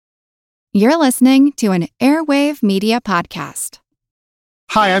You're listening to an Airwave Media Podcast.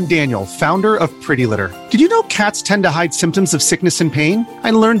 Hi, I'm Daniel, founder of Pretty Litter. Did you know cats tend to hide symptoms of sickness and pain?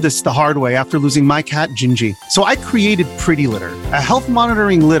 I learned this the hard way after losing my cat, Gingy. So I created Pretty Litter, a health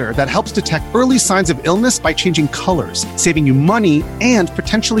monitoring litter that helps detect early signs of illness by changing colors, saving you money and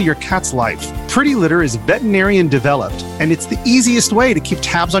potentially your cat's life. Pretty Litter is veterinarian developed, and it's the easiest way to keep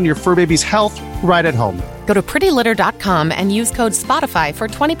tabs on your fur baby's health right at home. Go to prettylitter.com and use code SPOTIFY for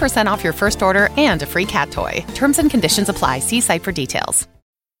 20% off your first order and a free cat toy. Terms and conditions apply. See site for details.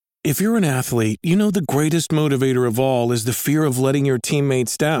 If you're an athlete, you know the greatest motivator of all is the fear of letting your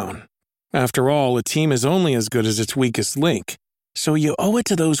teammates down. After all, a team is only as good as its weakest link. So you owe it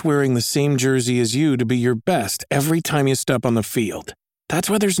to those wearing the same jersey as you to be your best every time you step on the field. That's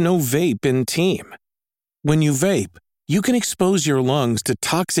why there's no vape in team. When you vape, you can expose your lungs to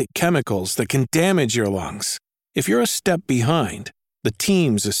toxic chemicals that can damage your lungs. If you're a step behind, the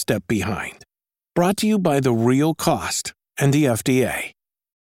team's a step behind. Brought to you by The Real Cost and the FDA.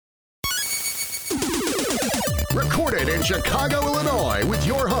 Recorded in Chicago, Illinois, with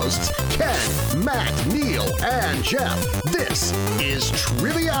your hosts, Ken, Matt, Neil, and Jeff. This is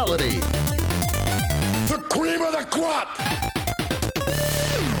Triviality. The cream of the crop!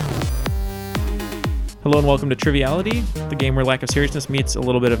 Hello and welcome to Triviality, the game where lack of seriousness meets a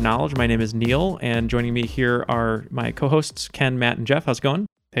little bit of knowledge. My name is Neil, and joining me here are my co-hosts, Ken, Matt, and Jeff. How's it going?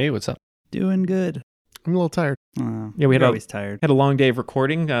 Hey, what's up? Doing good. I'm a little tired. Yeah, we had always tired. Had a long day of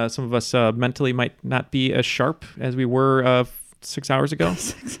recording. Some of us mentally might not be as sharp as we were 6 hours ago,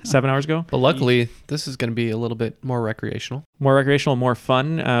 7 hours ago. But luckily, this is going to be a little bit more recreational. More recreational, more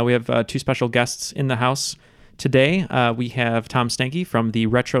fun. We have two special guests in the house today. We have Tom Stanky from the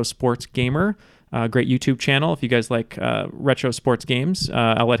Retro Sports Gamer, great YouTube channel. If you guys like retro sports games,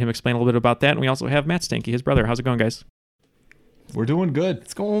 I'll let him explain a little bit about that. And we also have Matt Stanky, his brother. How's it going, guys? We're doing good.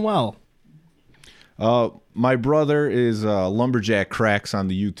 It's going well. My brother is Lumberjack Cracks on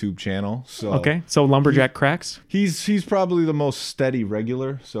the YouTube channel. So okay, so Lumberjack Cracks. He's probably the most steady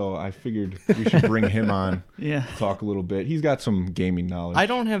regular, so I figured we should bring him on. Yeah, talk a little bit. He's got some gaming knowledge. I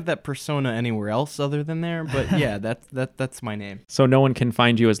don't have that persona anywhere else other than there, but yeah, that's my name. So no one can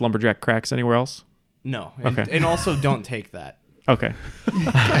find you as Lumberjack Cracks anywhere else? No. And also don't take that. Okay.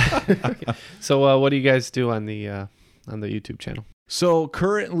 So what do you guys do on the YouTube channel? So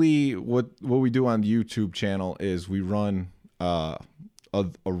currently, what we do on the YouTube channel is we run a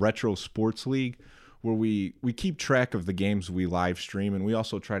retro sports league where we keep track of the games we live stream, and we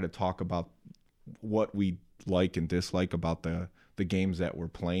also try to talk about what we like and dislike about the games that we're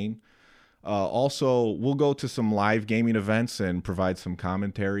playing. Also, we'll go to some live gaming events and provide some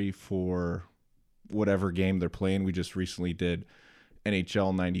commentary for whatever game they're playing. We just recently did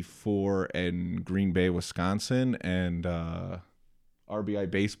NHL 94 in Green Bay, Wisconsin, and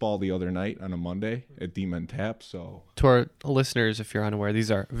RBI baseball the other night on a Monday at Demon Tap. So to our listeners, if you're unaware, these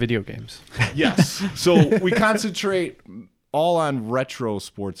are video games. Yes. So we concentrate all on retro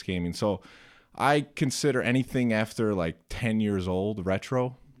sports gaming. So I consider anything after like 10 years old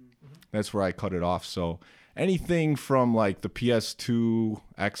retro. That's where I cut it off. So anything from like the PS2,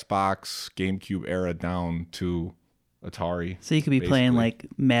 Xbox, GameCube era down to Atari. So you could be playing like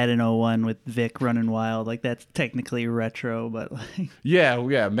Madden 01 with Vic running wild. Like that's technically retro, but like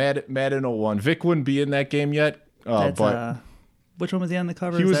yeah, Madden 01. Vic wouldn't be in that game yet. But which one was he on the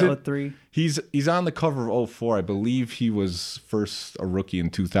cover? He was 03? He's on the cover of 04. I believe he was first a rookie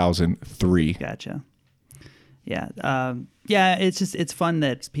in 2003. Gotcha. Yeah. Yeah, it's fun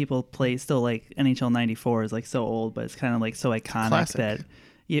that people play still like NHL 94 is like so old, but it's kind of like so iconic. Classic. That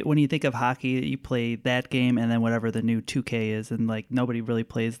when you think of hockey, you play that game and then whatever the new 2K is, and like nobody really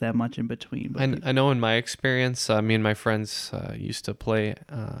plays that much in between. But I know in my experience, me and my friends used to play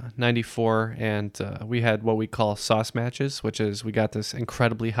 94, and we had what we call sauce matches, which is we got this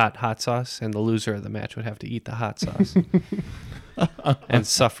incredibly hot sauce, and the loser of the match would have to eat the hot sauce and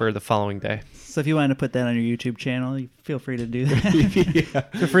suffer the following day. So if you want to put that on your YouTube channel, you feel free to do that.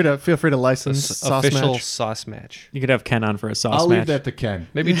 Yeah. Feel free to license sauce official match. Sauce match. You could have Ken on for a sauce match. I'll leave that to Ken.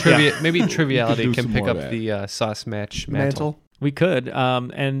 Maybe maybe Triviality can pick up the sauce match mantle. We could.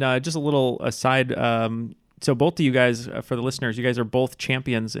 And just a little aside. So both of you guys, for the listeners, you guys are both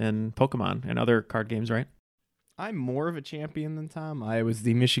champions in Pokemon and other card games, right? I'm more of a champion than Tom. I was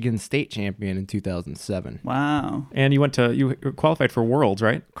the Michigan State champion in 2007. Wow. And you qualified for Worlds,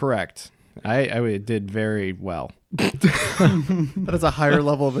 right? Correct. I did very well. That is a higher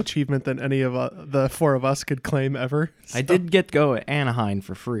level of achievement than any of the four of us could claim ever. So. I did get to go at Anaheim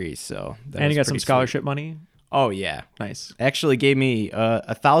for free, so and you got some scholarship money. Oh yeah, nice. Actually, gave me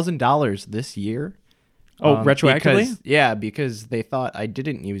 $1,000 this year Oh, retroactively? Because they thought I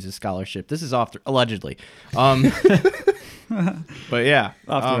didn't use a scholarship. This is allegedly. But yeah.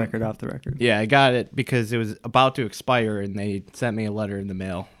 Off the record. Yeah, I got it because it was about to expire, and they sent me a letter in the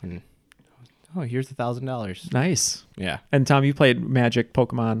mail. And here's $1,000. Nice. Yeah. And Tom, you played Magic,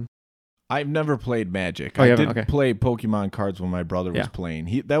 Pokemon. I've never played Magic. Oh, I you did haven't? Okay. play Pokemon cards when my brother was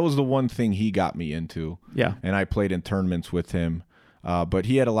playing. That was the one thing he got me into. Yeah. And I played in tournaments with him. But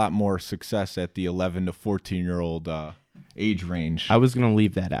he had a lot more success at the 11 to 14-year-old age range. I was going to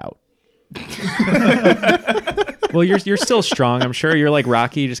leave that out. Well, you're still strong. I'm sure you're like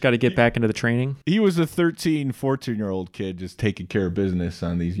Rocky. You just got to get back into the training. He was a 13, 14-year-old kid just taking care of business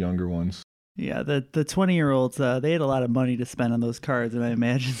on these younger ones. Yeah, the 20-year-olds, they had a lot of money to spend on those cards, and I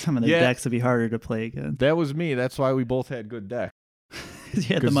imagine some of their decks would be harder to play again. That was me. That's why we both had good decks. You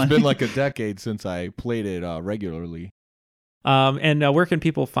had the It's money. been like a decade since I played it regularly. And where can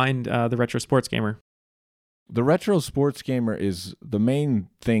people find the Retro Sports Gamer? The Retro Sports Gamer the main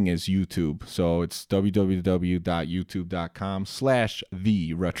thing is YouTube. So it's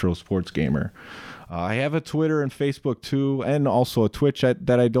www.youtube.com/The Retro Sports Gamer. I have a Twitter and Facebook too, and also a Twitch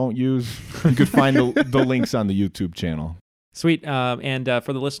that I don't use. You could find the links on the YouTube channel. Sweet. And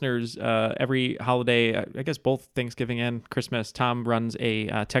for the listeners, every holiday, I guess both Thanksgiving and Christmas, Tom runs a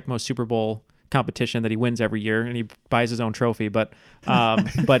Tecmo Super Bowl competition that he wins every year, and he buys his own trophy. But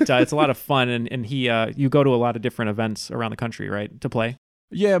it's a lot of fun, and you go to a lot of different events around the country, right, to play?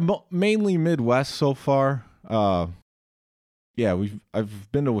 Yeah, mainly Midwest so far. I've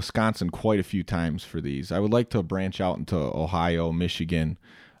been to Wisconsin quite a few times for these. I would like to branch out into Ohio, Michigan,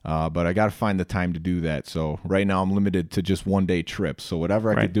 but I got to find the time to do that. So right now I'm limited to just one-day trips. So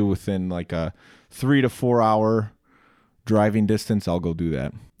whatever I could do within like a 3 to 4 hour driving distance, I'll go do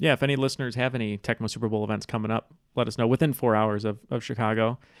that. Yeah, if any listeners have any Tecmo Super Bowl events coming up, let us know within 4 hours of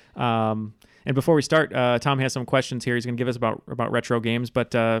Chicago. And before we start, Tom has some questions here. He's going to give us about retro games,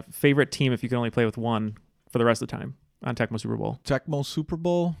 but favorite team if you can only play with one for the rest of the time on Tecmo Super Bowl? Tecmo Super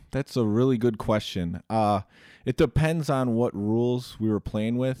Bowl? That's a really good question. It depends on what rules we were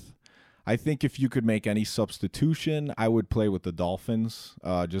playing with. I think if you could make any substitution, I would play with the Dolphins,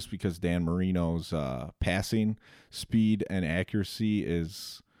 just because Dan Marino's passing speed and accuracy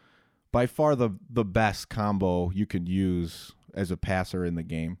is by far the best combo you could use as a passer in the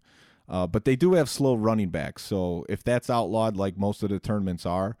game. But they do have slow running backs, so if that's outlawed like most of the tournaments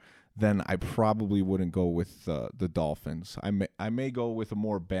are, then I probably wouldn't go with the Dolphins. I may go with a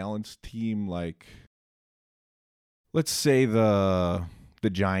more balanced team, like let's say the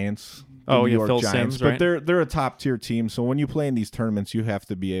Giants. Oh, New yeah, York Phil Giants, Simms, right? But they're a top tier team. So when you play in these tournaments, you have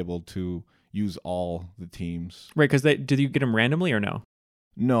to be able to use all the teams. Right, because did you get them randomly or no?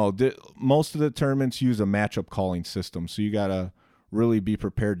 No, most of the tournaments use a matchup calling system. So you gotta really be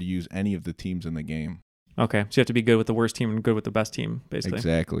prepared to use any of the teams in the game. Okay, so you have to be good with the worst team and good with the best team, basically.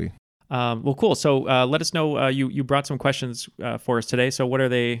 Exactly. Well, cool. So let us know. You brought some questions for us today. So what are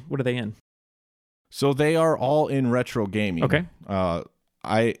they in? So they are all in retro gaming. Okay.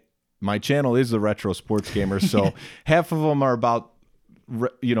 My channel is the Retro Sports Gamer, so half of them are about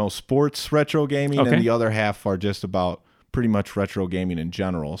sports retro gaming, and the other half are just about pretty much retro gaming in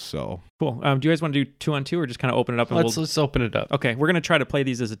general. So cool. Do you guys want to do 2-on-2 or just kind of open it up? And Let's open it up. Okay, we're gonna try to play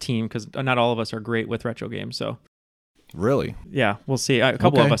these as a team because not all of us are great with retro games. So really, yeah, we'll see. A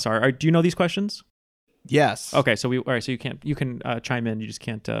couple of us are. Do you know these questions? Yes. Okay, so all right. So you can chime in. You just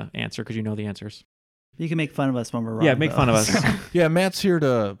can't answer because you know the answers. You can make fun of us when we're wrong. Yeah, make fun of us. Yeah, Matt's here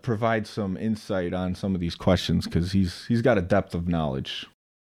to provide some insight on some of these questions because he's got a depth of knowledge.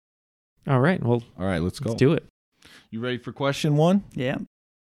 All right. Well, all right, let's go. Let's do it. You ready for question 1? Yeah.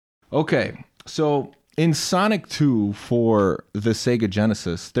 Okay, so in Sonic 2 for the Sega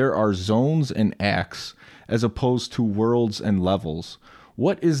Genesis, there are zones and acts as opposed to worlds and levels.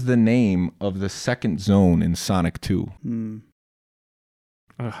 What is the name of the second zone in Sonic 2?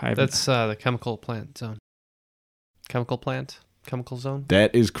 That's the chemical plant zone. Chemical zone.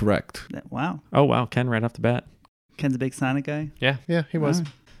 That is correct. Wow. Oh, wow. Ken right off the bat. Ken's a big Sonic guy? Yeah, he was.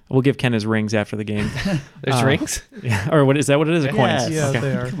 We'll give Ken his rings after the game. There's rings? Yeah. Or what is that? What it is? Yes. Coins? Yeah, Okay.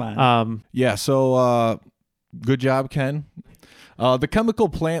 they are. Come on. Yeah, so good job, Ken. The chemical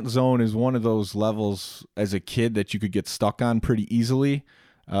plant zone is one of those levels as a kid that you could get stuck on pretty easily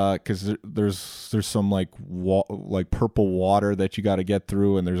because there's some like purple water that you got to get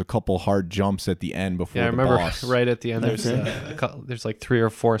through, and there's a couple hard jumps at the end before I the remember boss. right at the end there's like 3 or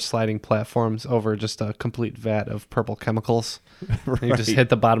 4 sliding platforms over just a complete vat of purple chemicals. Right. And you just hit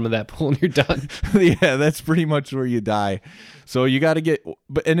the bottom of that pool and you're done. Yeah, that's pretty much where you die. So you got to get,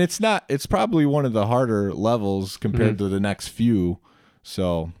 and it's probably one of the harder levels compared to the next few.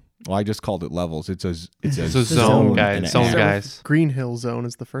 So Well, I just called it levels. It's a zone, guys. Zone, guys. Green Hill Zone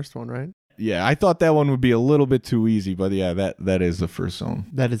is the first one, right? Yeah, I thought that one would be a little bit too easy, but yeah, that is the first zone.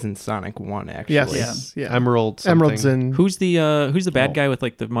 That is in Sonic 1, actually. Yes. Yeah. Emerald something. Emerald's in. Who's the bad guy with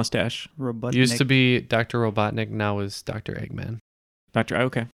like the mustache? Robotnik. Used to be Dr. Robotnik, now is Dr. Eggman.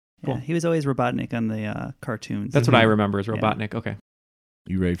 Okay. Cool. Yeah, he was always Robotnik on the cartoons. That's what I remember is Robotnik. Okay.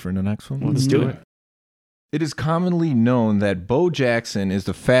 You ready for the next one? Let's do it. It is commonly known that Bo Jackson is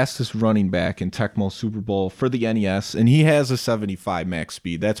the fastest running back in Tecmo Super Bowl for the NES, and he has a 75 max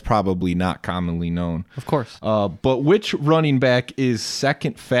speed. That's probably not commonly known. Of course. But which running back is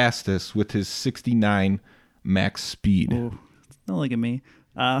second fastest with his 69 max speed? Ooh, don't look at me.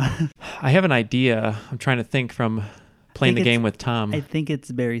 I have an idea. I'm trying to think from playing the game with Tom. I think it's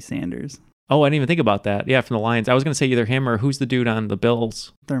Barry Sanders. Oh, I didn't even think about that. Yeah, from the Lions. I was going to say either him or who's the dude on the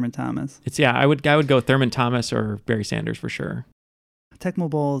Bills? Thurman Thomas. I would go Thurman Thomas or Barry Sanders for sure. Tecmo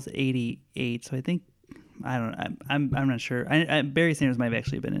Bowl is 88, so I think I'm not sure. Barry Sanders might have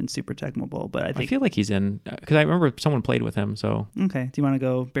actually been in Super Tecmo Bowl, but I feel like he's in because I remember someone played with him. So okay, do you want to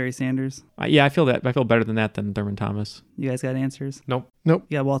go Barry Sanders? Yeah, I feel better than that than Thurman Thomas. You guys got answers? Nope. You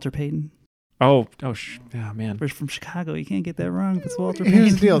got Walter Payton. Oh man. We're from Chicago. You can't get that wrong. It's Walter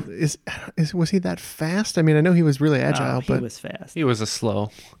Here's Payton. the deal. Was he that fast? I mean, I know he was really agile, but he was fast. He was a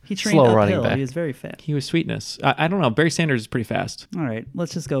slow. He trained slow uphill. running back. He was very fast. He was sweetness. I don't know. Barry Sanders is pretty fast. All right,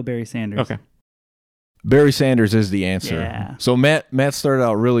 let's just go Barry Sanders. Okay. Barry Sanders is the answer. Yeah. So Matt started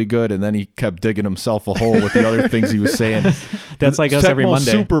out really good, and then he kept digging himself a hole with the other things he was saying. That's like us every Monday.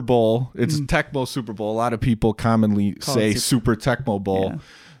 Super Bowl. It's Tecmo Super Bowl. A lot of people commonly say Super Tecmo Bowl. Yeah.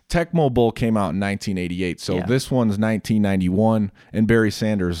 Tecmo Bowl came out in 1988, so this one's 1991, and Barry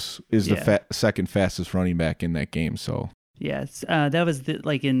Sanders is the second fastest running back in that game. So yes, that was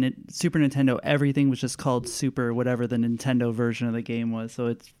like in Super Nintendo, everything was just called Super, whatever the Nintendo version of the game was. So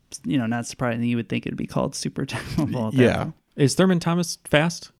it's not surprising you would think it'd be called Super Tecmo Bowl. Yeah, is Thurman Thomas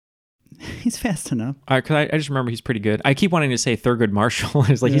fast? He's fast enough. Because I just remember he's pretty good. I keep wanting to say Thurgood Marshall.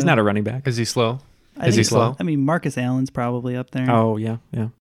 It's like he's not a running back. Is he slow? Is he slow? I mean, Marcus Allen's probably up there. Oh yeah.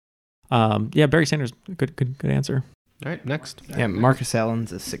 Barry Sanders, good answer. All right, next. Yeah, Marcus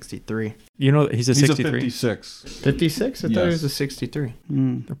Allen's a 63. You know he's a 63. He's a 56. 56? I thought he was a 63.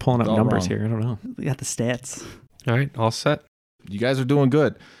 They're pulling up numbers here. I don't know. We got the stats. All right, all set. You guys are doing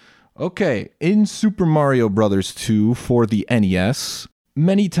good. Okay, in Super Mario Brothers 2 for the NES,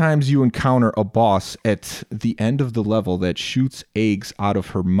 many times you encounter a boss at the end of the level that shoots eggs out of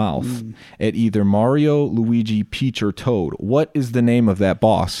her mouth at either Mario, Luigi, Peach, or Toad. What is the name of that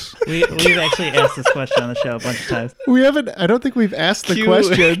boss? We've actually asked this question on the show a bunch of times. We haven't. I don't think we've asked the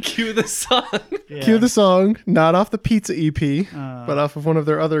question. Cue the song. Yeah. Cue the song, not off the Pizza EP, but off of one of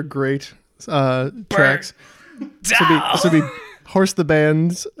their other great tracks. This would be Horse the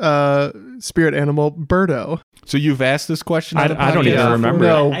Band's spirit animal, Birdo. So you've asked this question? I don't even remember.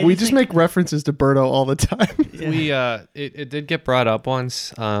 No, we just make references to Birdo all the time. We it did get brought up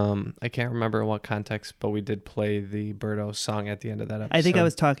once. I can't remember in what context, but we did play the Birdo song at the end of that episode. I think I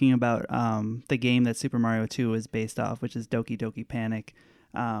was talking about the game that Super Mario 2 is based off, which is Doki Doki Panic.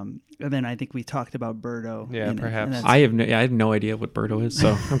 And then I think we talked about Birdo. Yeah, perhaps. I have no idea what Birdo is,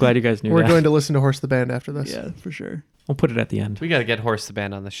 so I'm glad you guys knew We're that. going to listen to Horse the Band after this. Yeah, for sure. We'll put it at the end. We got to get Horse the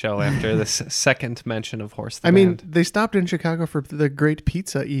Band on the show after this second mention of Horse the I Band. mean, they stopped in Chicago for the Great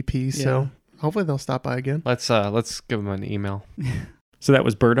Pizza EP, so hopefully they'll stop by again. Let's give them an email. So that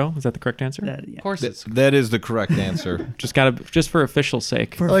was Birdo? Is that the correct answer? Of course that is the correct answer. just for official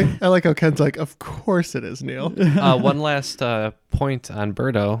sake. I like how Ken's like, of course it is, Neil. One last point on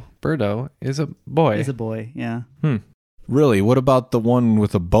Birdo. Birdo is a boy. Is a boy, yeah. Really? What about the one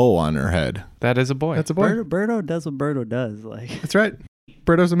with a bow on her head? That is a boy. That's a boy. Birdo does what Birdo does. Like That's right.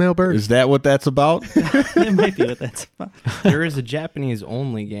 Birdo's a male bird. Is that what that's about? It might be what that's about. There is a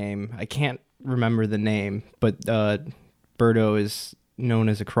Japanese-only game. I can't remember the name, but Birdo is known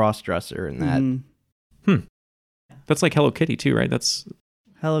as a cross-dresser in that. That's like Hello Kitty too, right? That's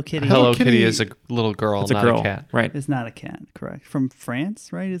Hello Kitty. Hello Kitty is a little girl, it's not a girl, a cat. Right? It's not a cat, correct? From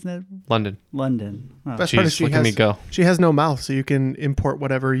France, right? Isn't it London? Oh. Best part is Jeez, look at me go. She has no mouth, so you can import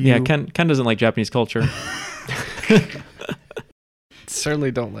whatever you... Yeah, Ken doesn't like Japanese culture.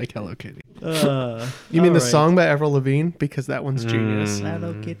 Certainly don't like Hello Kitty. You mean the song by Avril Lavigne? Because that one's genius.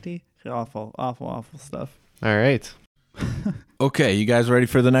 Hello Kitty. Awful stuff. All right. Okay, you guys ready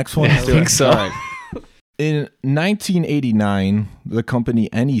for the next one? Yeah, I think so. All right. In 1989, the company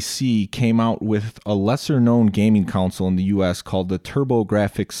NEC came out with a lesser-known gaming console in the U.S. called the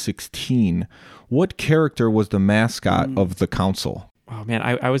TurboGrafx 16. What character was the mascot of the console? Oh man,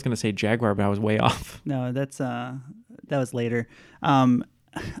 I was gonna say Jaguar, but I was way off. No, that was later.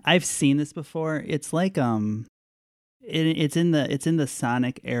 I've seen this before. It's like it's in the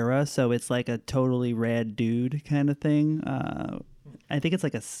Sonic era, so it's like a totally rad dude kind of thing. I think it's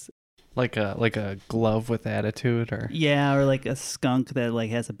like a glove with attitude, or or like a skunk that like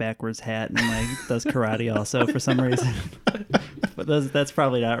has a backwards hat and like does karate also for some reason. But that's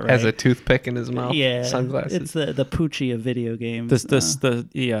probably not right. Has a toothpick in his mouth. Yeah, sunglasses. It's the Poochie of video games.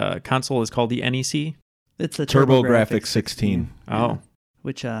 The console is called the NEC. It's a TurboGrafx 16. Oh.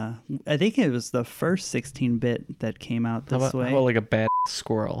 Which I think it was the first 16-bit that came out this way. How about like a bad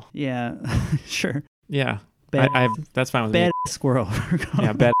squirrel? Yeah, sure. Yeah, that's fine with me. Bad squirrel.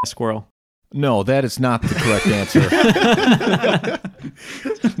 Yeah, bad squirrel. No, that is not the correct answer.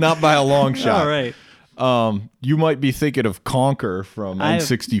 Not by a long shot. All right. You might be thinking of Conker from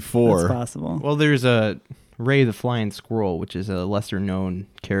N64. That's possible. Well, there's a Ray the Flying Squirrel, which is a lesser-known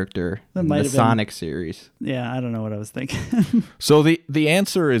character in the Sonic series. Yeah, I don't know what I was thinking. So the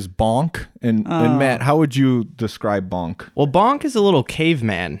answer is Bonk. And Matt, how would you describe Bonk? Well, Bonk is a little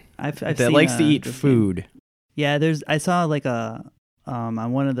caveman that likes to eat food. Yeah, I saw like on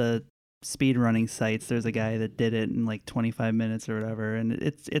one of the speed running sites, there's a guy that did it in like 25 minutes or whatever, and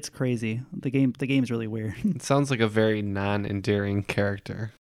it's crazy. The game's really weird. It sounds like a very non-endearing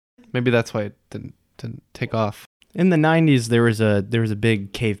character. Maybe that's why it didn't take off. In the 90s, there was a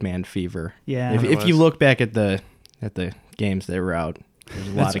big caveman fever. Yeah, if you look back at the games that were out, there's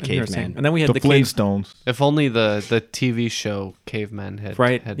a lot of caveman. And then we had the Flintstones. If only the TV show Caveman had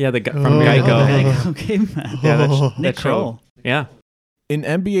yeah, the guy from Geico. Caveman. Yeah, Nick Kroll. Yeah. In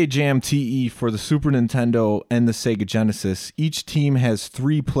NBA Jam TE for the Super Nintendo and the Sega Genesis, each team has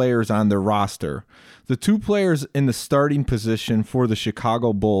 3 players on their roster. The 2 players in the starting position for the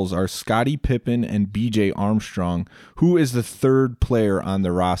Chicago Bulls are Scottie Pippen and BJ Armstrong. Who is the 3rd player on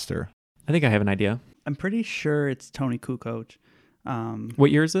the roster? I think I have an idea. I'm pretty sure it's Tony Kukoc. What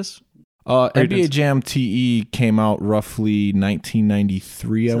year is this? NBA Jam TE came out roughly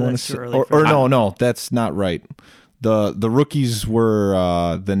 1993, I want to say. Or no, that's not right. The rookies were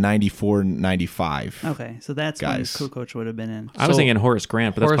the 94-95. Okay, so that's guys. when Kukoc would have been in. I was thinking Horace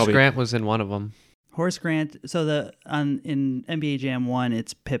Grant, but Horace Grant was in one of them. Horace Grant. So in NBA Jam 1,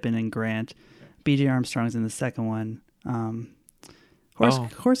 it's Pippen and Grant. BJ Armstrong's in the second one.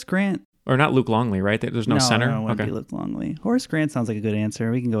 Horace Grant. Or not Luke Longley, right? There's no center? No, it wouldn't be Luke Longley. Horace Grant sounds like a good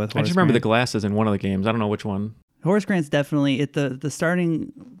answer. We can go with Horace I just remember Grant. the glasses in one of the games. I don't know which one. Horace Grant's definitely the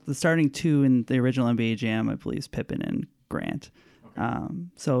starting 2 in the original NBA Jam, I believe, is Pippen and Grant.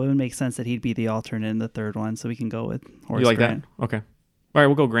 So it would make sense that he'd be the alternate in the third one. So we can go with Horace Grant. That? Okay. All right,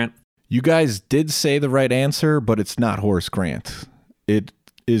 we'll go Grant. You guys did say the right answer, but it's not Horace Grant. It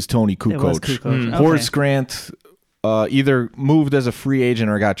is Tony Kukoc. It was Kukoc. Okay. Horace Grant either moved as a free agent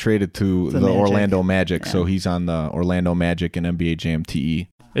or got traded to the Orlando Magic. Yeah. So he's on the Orlando Magic and NBA Jam TE.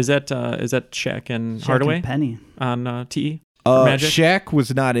 Is that Shaq and Hardaway and Penny on TE? Shaq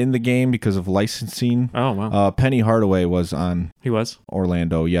was not in the game because of licensing. Oh wow. Penny Hardaway was on. He was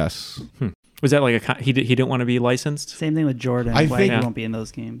Orlando. Yes. Was that like he didn't want to be licensed? Same thing with Jordan. I think he won't be in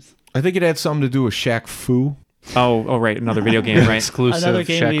those games. I think it had something to do with Shaq Fu. Oh right, another video game, right? Exclusive. Another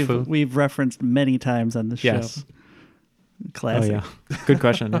game Shaq Fu. we've referenced many times on the show. Yes. Classic. Oh yeah. Good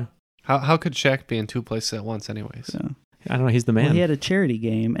question. Yeah. How could Shaq be in 2 places at once, anyways? Yeah. I don't know. He's the man. Well, he had a charity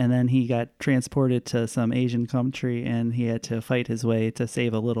game, and then he got transported to some Asian country, and he had to fight his way to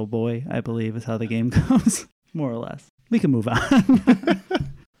save a little boy, I believe is how the game goes, more or less. We can move on.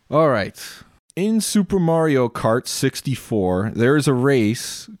 All right. In Super Mario Kart 64, there is a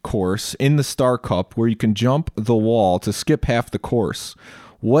race course in the Star Cup where you can jump the wall to skip half the course.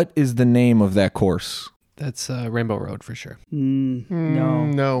 What is the name of that course? That's Rainbow Road for sure.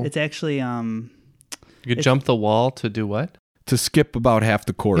 No. It's actually... You could jump the wall to do what? To skip about half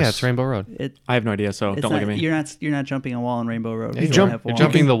the course. Yeah, it's Rainbow Road. I have no idea, so don't look at me. You're not jumping a wall in Rainbow Road. Yeah, you're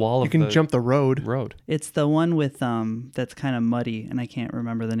jumping the wall. You can jump the road. It's the one with that's kind of muddy, and I can't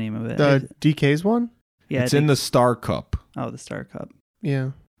remember the name of it. The DK's one? Yeah, it's in the Star Cup. Oh, the Star Cup.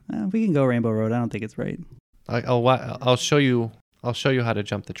 Yeah. We can go Rainbow Road. I don't think it's right. I'll show you how to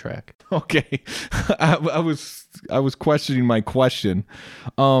jump the track. Okay. I was questioning my question.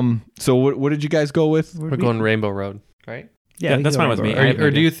 So what did you guys go with? We're going Rainbow Road, right? Yeah, that's fine with me.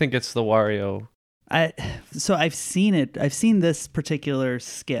 Or do you think it's the Wario? So I've seen it. I've seen this particular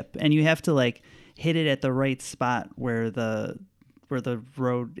skip, and you have to like hit it at the right spot where the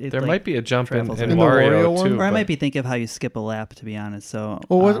road. There might be a jump in in Wario one? too. Or I might be thinking of how you skip a lap, to be honest. So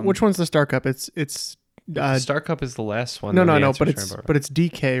well, which one's the Star Cup? It's Star Cup is the last one. No, but it's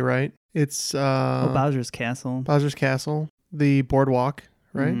DK, right? It's Bowser's Castle. Bowser's Castle, the boardwalk,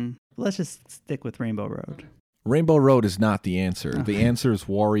 right? Mm-hmm. Let's just stick with Rainbow Road. Rainbow Road is not the answer. The answer is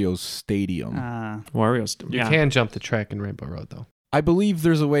Wario Stadium. Wario. You can jump the track in Rainbow Road, though. I believe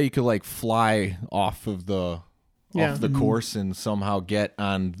there's a way you could like fly off of the course and somehow get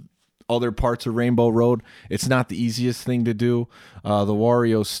on other parts of Rainbow Road. It's not the easiest thing to do. The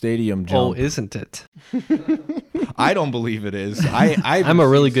Wario Stadium jump. Oh, isn't it? I don't believe it is. I'm a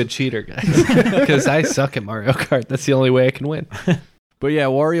really good cheater, guys, because I suck at Mario Kart. That's the only way I can win. But yeah,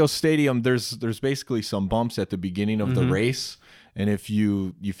 Wario Stadium, there's basically some bumps at the beginning of the race. And if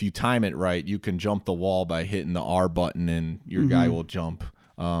you time it right, you can jump the wall by hitting the R button, and your guy will jump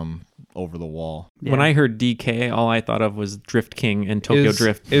over the wall. Yeah. When I heard DK, all I thought of was Drift King and Tokyo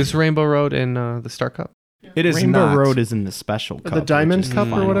Drift. Is Rainbow Road in the Star Cup? It is Rainbow not. Road is in the Special Cup. The Diamond Cup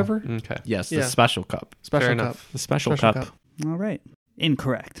or whatever? Okay. Yes, the Special Cup. Special Cup. The Special Cup. All right.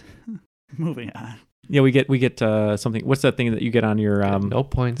 Incorrect. Moving on. Yeah, we get something. What's that thing that you get on your no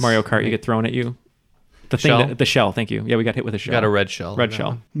points Mario Kart? You get thrown at you. The shell? thing, the shell. Thank you. Yeah, we got hit with a shell. Got a red shell. Red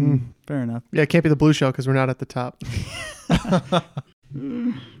shell. Fair enough. Yeah, it can't be the blue shell because we're not at the top.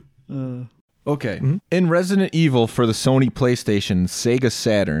 Okay. In Resident Evil for the Sony PlayStation, Sega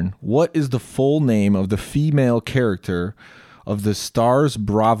Saturn, what is the full name of the female character of the Stars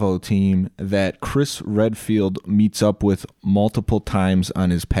Bravo team that Chris Redfield meets up with multiple times on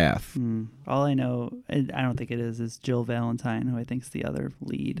his path? All I know, I don't think it is Jill Valentine, who I think is the other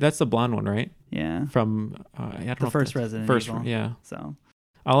lead. That's the blonde one, right? Yeah. From I don't know the first Resident Evil. Yeah. So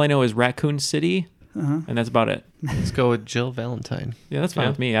all I know is Raccoon City, and that's about it. Let's go with Jill Valentine. Yeah, that's fine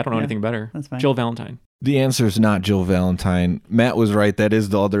with me. I don't know anything better. That's fine. Jill Valentine. The answer is not Jill Valentine. Matt was right. That is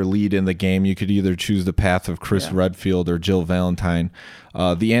the other lead in the game. You could either choose the path of Chris Redfield or Jill Valentine.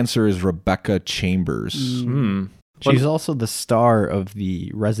 The answer is Rebecca Chambers. She's also the star of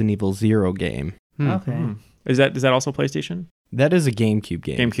the Resident Evil 0 game. Okay. Is that also PlayStation? That is a GameCube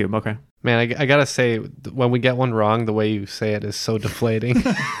game. GameCube, okay. Man, I gotta say, when we get one wrong, the way you say it is so deflating.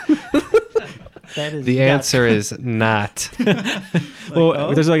 The answer is not.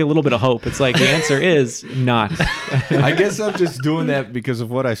 Well, there's like a little bit of hope. It's like the answer is not. I guess I'm just doing that because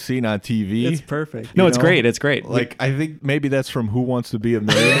of what I've seen on TV. It's perfect. No, it's great. It's great. Like, I think maybe that's from Who Wants to Be a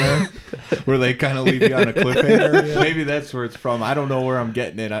Millionaire, where they kind of leave you on a cliffhanger. Maybe that's where it's from. I don't know where I'm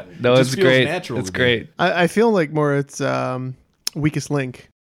getting it. No, it it's great. Natural it's great. I feel like more it's Weakest Link.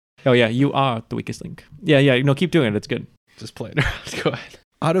 Oh, yeah. You are the weakest link. Yeah. No, keep doing it. It's good. Just play it around. Go ahead.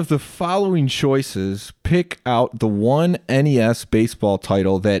 Out of the following choices, pick out the one NES baseball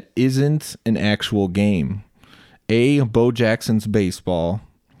title that isn't an actual game. A, Bo Jackson's Baseball.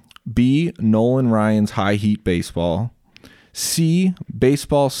 B, Nolan Ryan's High Heat Baseball. C,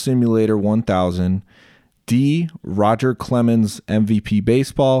 Baseball Simulator 1000. D, Roger Clemens MVP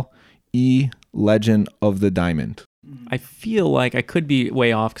Baseball. E, Legend of the Diamond. I feel like I could be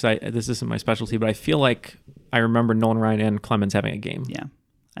way off because this isn't my specialty, but I feel like I remember Nolan Ryan and Clemens having a game. Yeah,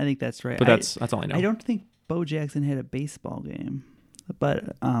 I think that's right. But that's all I know. I don't think Bo Jackson had a baseball game,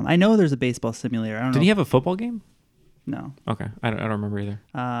 but I know there's a baseball simulator. I don't know. Did he have a football game? No. Okay, I don't remember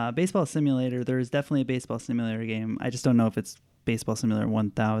either. Baseball simulator. There is definitely a baseball simulator game. I just don't know if it's Baseball Simulator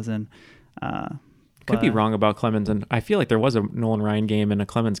 1000. Could be wrong about Clemens, and I feel like there was a Nolan Ryan game and a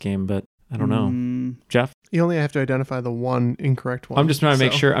Clemens game, but I don't know. Jeff? You only have to identify the one incorrect one. I'm just trying to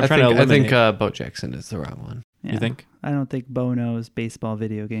make sure. I think Bo Jackson is the wrong one. Yeah. You think? I don't think Bo knows baseball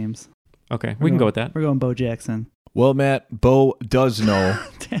video games. Okay, we can go with that. We're going Bo Jackson. Well, Matt, Bo does know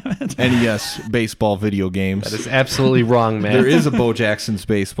NES baseball video games. That is absolutely wrong, man. There is a Bo Jackson's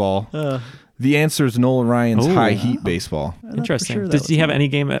Baseball. The answer is Nolan Ryan's High Heat Baseball. Interesting. Sure Does he have any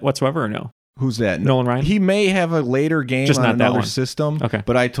game whatsoever or no? Who's that? Nolan Ryan? He may have a later game Just on not that another one. system, Okay.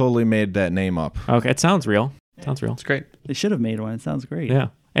 but I totally made that name up. Okay, it sounds real. It's great. They should have made one. It sounds great. Yeah.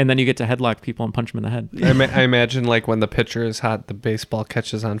 And then you get to headlock people and punch them in the head. I imagine like when the pitcher is hot, the baseball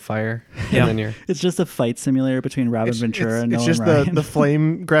catches on fire. Yeah. And then It's just a fight simulator between Robin Ventura and it's Nolan just Ryan. the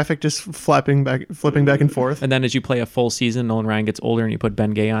flame graphic just flipping back and forth. And then as you play a full season, Nolan Ryan gets older and you put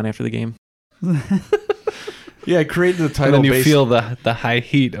Ben Gay on after the game. Yeah, I created the title. and then you feel the high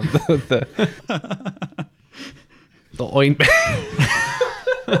heat of the ointment.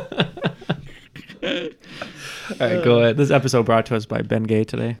 All right, go ahead. This episode brought to us by Ben Gay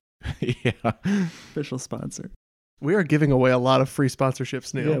today. Yeah. Official sponsor. We are giving away a lot of free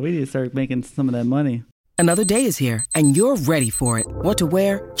sponsorships, Neil. Yeah, we need to start making some of that money. Another day is here, and you're ready for it. What to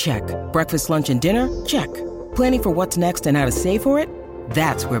wear? Check. Breakfast, lunch, and dinner? Check. Planning for what's next and how to save for it?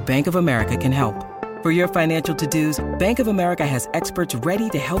 That's where Bank of America can help. For your financial to-dos, Bank of America has experts ready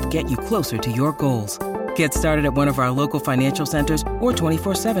to help get you closer to your goals. Get started at one of our local financial centers or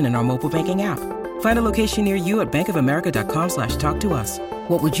 24/7 in our mobile banking app. Find a location near you at bankofamerica.com/talktous.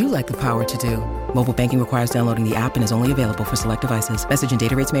 What would you like the power to do? Mobile banking requires downloading the app and is only available for select devices. Message and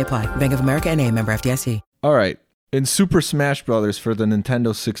data rates may apply. Bank of America N.A., member FDIC. All right. In Super Smash Bros. For the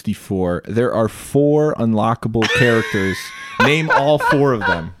Nintendo 64, there are 4 unlockable characters. Name all 4 of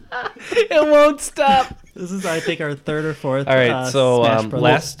them. It won't stop. This is, I think, our third or fourth. All right, so Smash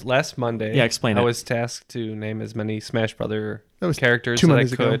Brothers. last Monday, explain I it. was tasked to name as many Smash Brother was characters 2 that I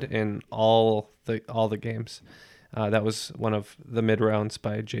Mondays ago. could in all the games. That was one of the mid rounds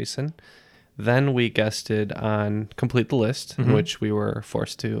by Jason. Then we guested on Complete the List, in which we were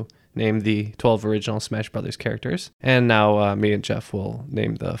forced to name the 12 original Smash Brothers characters. And now me and Jeff will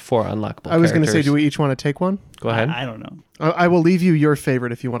name the 4 unlockable characters. I was going to say, do we each want to take one? Go ahead. I don't know. I will leave you your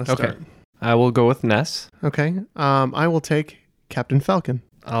favorite if you want to Okay. start. I will go with Ness. Okay. I will take Captain Falcon.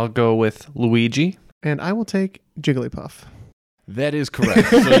 I'll go with Luigi. And I will take Jigglypuff. That is correct.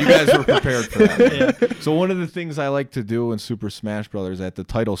 So you guys were prepared for that. So one of the things I like to do in Super Smash Brothers at the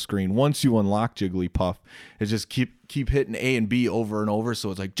title screen, once you unlock Jigglypuff, is just keep hitting A and B over and over. So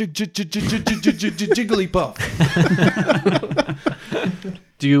it's like Jigglypuff.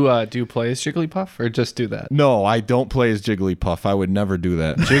 Do you play as Jigglypuff or just do that? No, I don't play as Jigglypuff. I would never do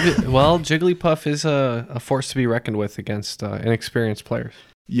that. Jigglypuff is a force to be reckoned with against inexperienced players.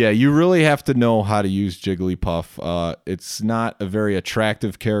 Yeah, you really have to know how to use Jigglypuff. It's not a very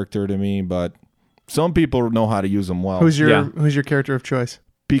attractive character to me, but some people know how to use them well. Who's your character of choice?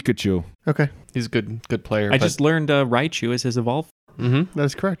 Pikachu. Okay. He's a good player. I just learned Raichu is his evolve. Mm-hmm. That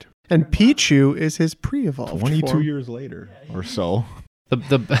is correct. And Pichu is his pre-evolved 22 form. years later or so.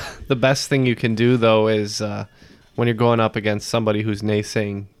 The best thing you can do though is when you're going up against somebody who's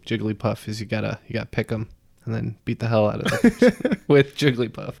naysaying Jigglypuff is you gotta pick them and then beat the hell out of them with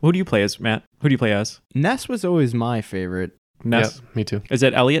Jigglypuff. Who do you play as, Matt? Who do you play as? Ness was always my favorite. Ness? Yep, me too. Is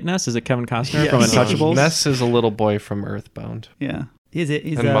it Elliot Ness? Is it Kevin Costner Yes. from Untouchables? Ness is a little boy from Earthbound. Yeah. He's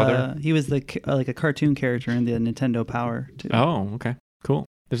And Mother. he was like a cartoon character in the Nintendo Power too. Oh, okay. Cool.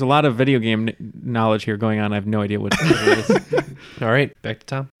 There's a lot of video game knowledge here going on. I have no idea what it is. All right, back to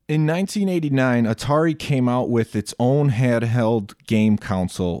Tom. In 1989, Atari came out with its own handheld game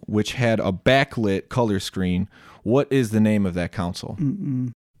console, which had a backlit color screen. What is the name of that console?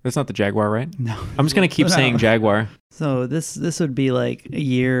 That's not the Jaguar, right? No. I'm just going to keep saying Jaguar. So this would be like a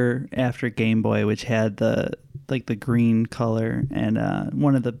year after Game Boy, which had the green color, and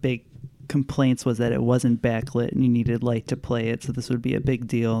one of the big complaints was that it wasn't backlit and you needed light to play it. So this would be a big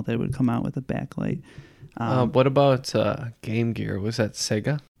deal that it would come out with a backlight. What about Game Gear? Was that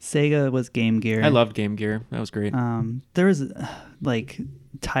Sega? Sega was Game Gear. I loved Game Gear. That was great. There was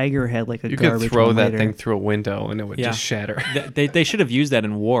Tiger had like a You garbage could throw one that later. thing through a window and it would just shatter. They should have used that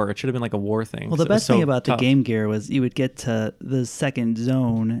in war. It should have been like a war thing. Well, the best thing about tough. the Game Gear was you would get to the second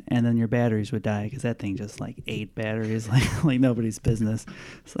zone and then your batteries would die because that thing just like ate batteries like nobody's business.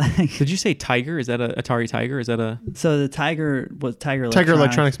 It's like, Did you say Tiger? Is that a Atari Tiger? Is that a... so the Tiger was Tiger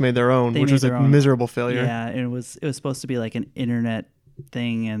Electronics made their own, which was a miserable failure. Yeah, and it was supposed to be like an internet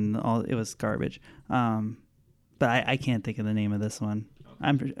thing, and it was garbage. But I can't think of the name of this one.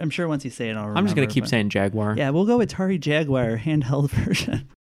 I'm sure once you say it, I'll remember. I'm just going to keep saying Jaguar. Yeah, we'll go Atari Jaguar handheld version.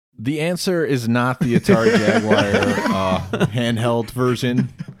 The answer is not the Atari Jaguar handheld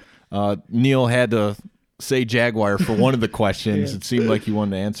version. Neil had to say Jaguar for one of the questions. Yeah. It seemed like he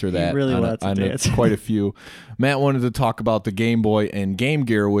wanted to answer that. really wants to answer. Quite a few. Matt wanted to talk about the Game Boy and Game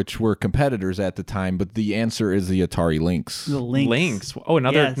Gear, which were competitors at the time, but the answer is the Atari Lynx. The Lynx. Oh,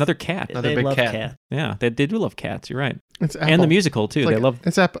 another Yes. cat. Another They big love cat. cat. Yeah, they do love cats. You're right. It's Apple. And the musical too. They love.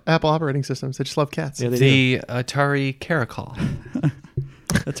 It's Apple operating systems. They just love cats. Yeah, they The Atari Caracol.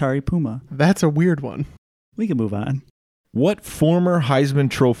 Atari Puma. That's a weird one. We can move on. What former Heisman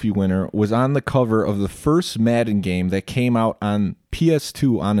Trophy winner was on the cover of the first Madden game that came out on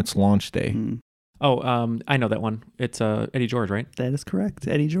PS2 on its launch day? Oh, I know that one. It's Eddie George, right? That is correct.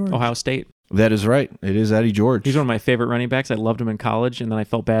 Eddie George. Ohio State. That is right. It is Eddie George. He's one of my favorite running backs. I loved him in college, and then I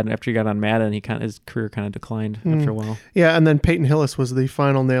felt bad after he got on Madden. His career kind of declined after a while. Yeah, and then Peyton Hillis was the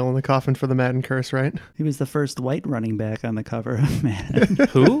final nail in the coffin for the Madden curse, right? He was the first white running back on the cover of Madden.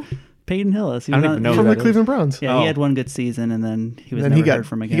 Who? Peyton Hillis. He I was don't even know From who the that Cleveland Browns. Yeah, Oh. he had one good season, and then he was Then never he got heard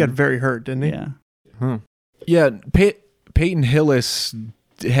from again. He got very hurt, didn't he? Yeah. Yeah, Peyton Hillis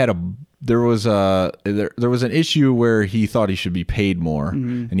had there was an issue where he thought he should be paid more,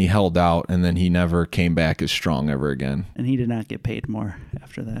 and he held out, and then he never came back as strong ever again. And he did not get paid more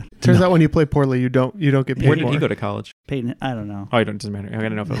after that. Turns out when you play poorly, you don't get paid Where did more. he go to college? Peyton, I don't know. Oh, it doesn't matter. I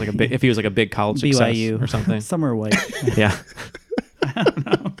gotta know if it was like if he was like a big college success BYU or something. Somewhere white. Yeah. I don't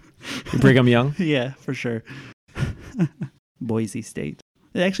know. Brigham Young. Yeah, for sure. Boise State.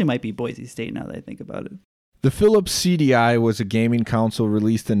 It actually might be Boise State now that I think about it. The Philips CDI was a gaming console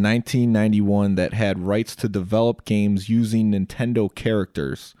released in 1991 that had rights to develop games using Nintendo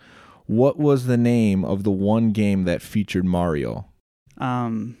characters. What was the name of the one game that featured Mario?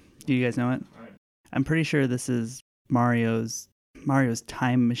 Do you guys know it? I'm pretty sure this is Mario's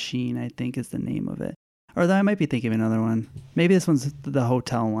Time Machine, I think is the name of it. Or I might be thinking of another one. Maybe this one's the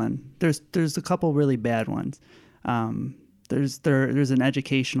hotel one. There's a couple really bad ones. There's an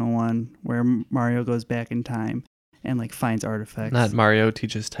educational one where Mario goes back in time and like finds artifacts. Not Mario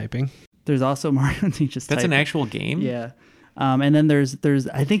Teaches Typing. There's also Mario Teaches Typing. That's an actual game? Yeah. And then there's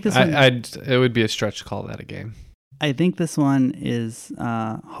I think this one it would be a stretch to call that a game. I think this one is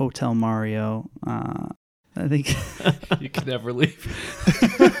Hotel Mario. I think you could never leave.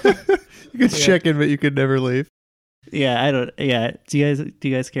 You could check in, but you could never leave. Yeah, I don't. Yeah, do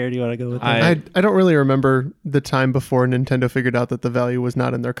you guys care? Do you want to go with that? I don't really remember the time before Nintendo figured out that the value was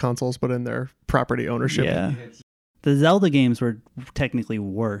not in their consoles, but in their property ownership. Yeah. The Zelda games were technically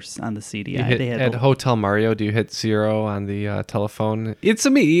worse on the CDI. They had Hotel Mario. Do you hit 0 on the telephone? It's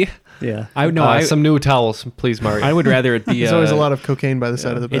me. Yeah. Some new towels, please, Mario. I would rather it be. There's always a lot of cocaine by the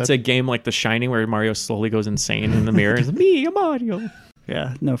side of the bed. It's a game like The Shining where Mario slowly goes insane in the mirror. It's me, Mario.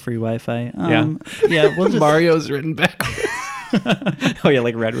 Yeah, no free Wi-Fi. Yeah, we'll just... Mario's written backwards. Oh yeah,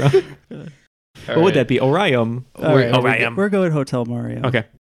 like Red Rum. What would that be? Orion. Right, we're going Hotel Mario. Okay.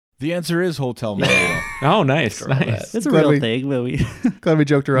 The answer is Hotel Mario. Oh, nice. It's a real thing, but we glad we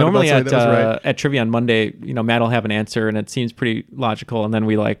joked around. Normally about that was right. at Trivia on Monday, Matt will have an answer and it seems pretty logical, and then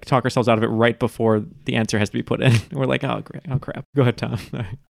we like talk ourselves out of it right before the answer has to be put in. We're like, oh great, oh crap. Go ahead, Tom.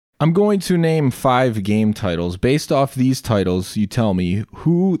 I'm going to name 5 game titles. Based off these titles, you tell me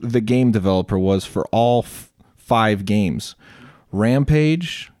who the game developer was for all 5 games.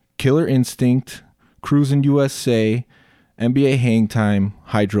 Rampage, Killer Instinct, Cruisin' USA, NBA Hang Time,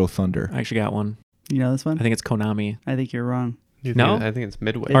 Hydro Thunder. I actually got one. You know this one? I think it's Konami. I think you're wrong. No? I think it's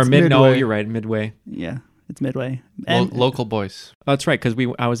Midway. Or No, you're right, Midway. Yeah, it's Midway. Local Boys. Oh, that's right, because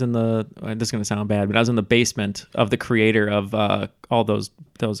I was in the, this is going to sound bad, but I was in the basement of the creator of all those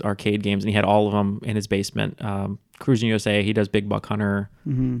arcade games, and he had all of them in his basement. Cruising USA, he does Big Buck Hunter,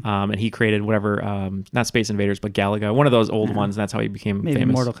 and he created whatever, not Space Invaders, but Galaga, one of those old ones, and that's how he became maybe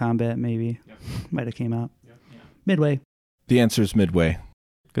famous. Mortal Kombat, might have came out. Midway. The answer is Midway.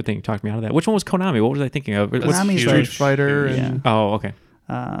 Good thing you talked me out of that. Which one was Konami? What was I thinking of? Konami's Street Fighter. Yeah. And Oh, okay.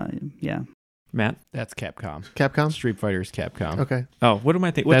 Yeah. Matt? That's Capcom. Capcom? Street Fighter's Capcom. Okay. Oh, what am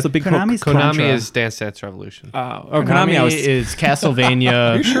I thinking? What's the big Konami's Konami Contra. is Dance Dance Revolution. Konami is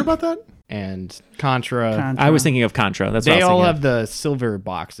Castlevania. Are you sure about that? And Contra. I was thinking of Contra. That's what I They was all thinking have the silver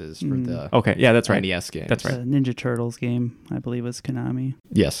boxes for the Okay, yeah, that's right. NES games. That's right. The Ninja Turtles game, I believe, was Konami.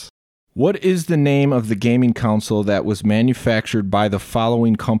 Yes. What is the name of the gaming console that was manufactured by the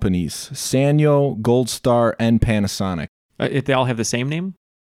following companies? Sanyo, Gold Star, and Panasonic. If they all have the same name?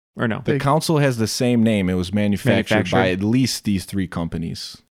 Or no? The console has the same name. It was manufactured by at least these 3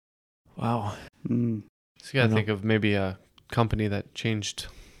 companies. Wow. So you got to think of maybe a company that changed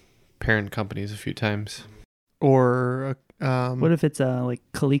parent companies a few times. Or what if it's like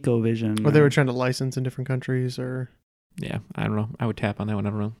ColecoVision? Or they were trying to license in different countries, or Yeah, I don't know. I would tap on that one. I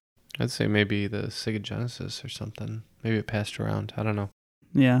don't know. I'd say maybe the Sega Genesis or something. Maybe it passed around. I don't know.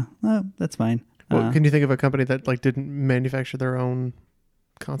 Yeah, that's fine. Well, can you think of a company that like didn't manufacture their own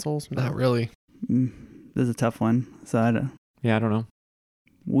consoles? Not really. This is a tough one. So I don't know.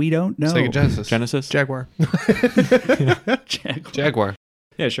 We don't know. Sega Genesis. Jaguar. Jaguar.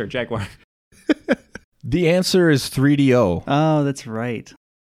 Yeah, sure. Jaguar. The answer is 3DO. Oh, that's right.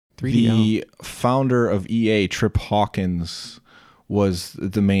 3DO. The founder of EA, Trip Hawkins, was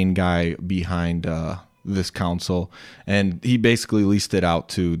the main guy behind this console, and he basically leased it out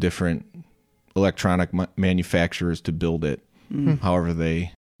to different electronic manufacturers to build it. However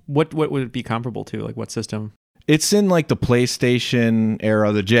they... What would it be comparable to? Like what system? It's in like the PlayStation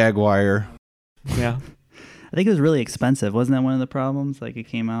era, the Jaguar. Yeah. I think it was really expensive. Wasn't that one of the problems? Like it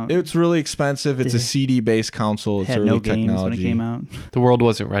came out... It's really expensive. It's a CD-based console. It's had early no games technology. when it came out. The world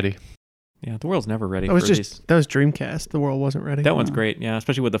wasn't ready. Yeah, the world's never ready. That was for just these. that was Dreamcast. The world wasn't ready. That one's great. Yeah,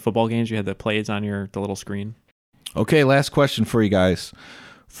 especially with the football games, you had the plays on the little screen. Okay, last question for you guys.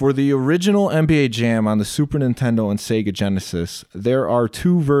 For the original NBA Jam on the Super Nintendo and Sega Genesis, there are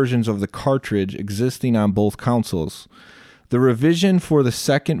 2 versions of the cartridge existing on both consoles. The revision for the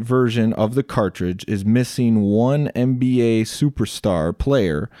second version of the cartridge is missing one NBA superstar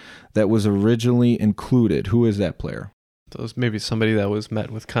player that was originally included. Who is that player? So it was maybe somebody that was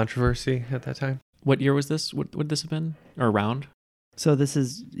met with controversy at that time. What year was this? What would this have been? Or around? So this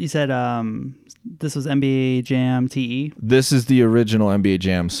is, you said this was NBA Jam TE? This is the original NBA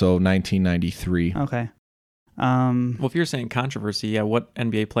Jam, so 1993. Okay. Well, if you're saying controversy, yeah, what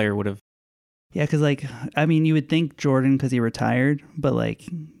NBA player would have? Yeah, because like, I mean, you would think Jordan because he retired, but like,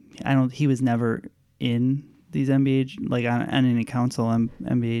 he was never in these NBA, like on any council on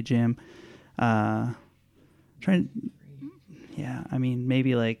NBA Jam. Yeah, I mean,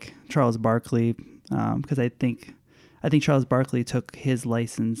 maybe like Charles Barkley, because I think Charles Barkley took his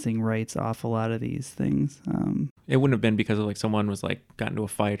licensing rights off a lot of these things. It wouldn't have been because of like someone was like got into a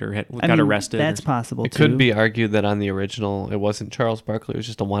fight or got arrested. That's possible. It could be argued that on the original, it wasn't Charles Barkley; it was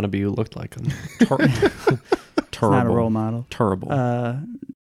just a wannabe who looked like him. Terrible. It's not a role model. Terrible.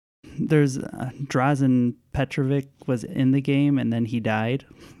 There's Drazen Petrovic was in the game and then he died,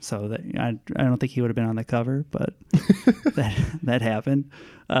 so that I don't think he would have been on the cover, but that happened.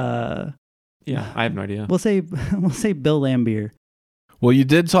 Yeah, I have no idea. We'll say Bill Laimbeer. Well, you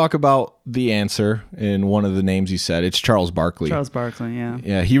did talk about the answer in one of the names you said. It's Charles Barkley. Charles Barkley, yeah.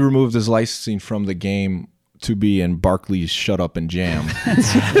 Yeah, he removed his licensing from the game to be in Barkley's Shut Up and Jam,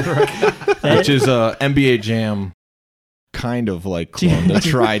 which is a NBA Jam kind of like clone. They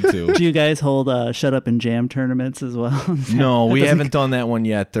tried to. Do you guys hold Shut Up and Jam tournaments as well? No, we haven't done that one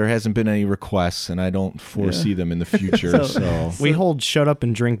yet. There hasn't been any requests, and I don't foresee them in the future. So we hold Shut Up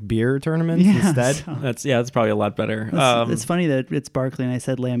and Drink Beer tournaments instead. So That's probably a lot better. It's funny that it's Barkley and I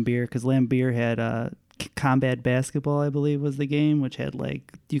said Laimbeer because Laimbeer had Combat Basketball, I believe, was the game, which had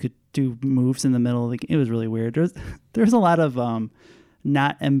like you could do moves in the middle of the game. It was really weird. There's a lot of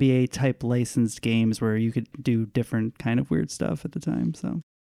not NBA type licensed games where you could do different kind of weird stuff at the time. So,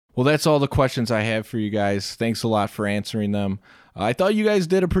 well, that's all the questions I have for you guys. Thanks a lot for answering them. I thought you guys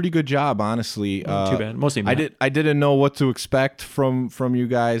did a pretty good job, honestly. Too bad. Mostly Matt. I didn't know what to expect from you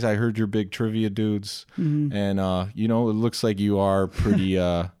guys. I heard you're big trivia dudes, and it looks like you are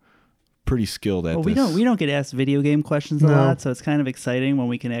pretty skilled at this. We don't get asked video game questions a lot, so it's kind of exciting when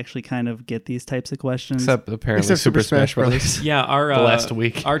we can actually kind of get these types of questions. Except Super Smash Bros. Yeah, the last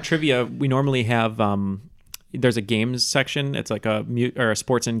week. Our trivia, we normally have there's a games section. It's like a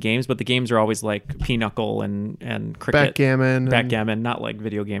sports and games, but the games are always like pinochle and cricket, backgammon, not like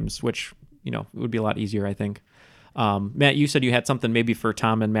video games, which it would be a lot easier, I think. Matt, you said you had something maybe for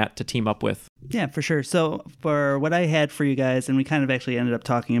Tom and Matt to team up with. Yeah, for sure. So for what I had for you guys, and we kind of actually ended up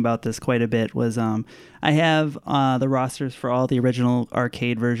talking about this quite a bit, was I have the rosters for all the original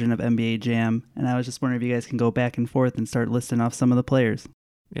arcade version of NBA Jam, and I was just wondering if you guys can go back and forth and start listing off some of the players.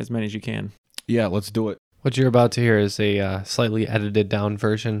 As many as you can. Yeah, let's do it. What you're about to hear is a slightly edited down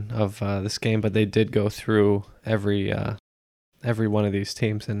version of this game, but they did go through every one of these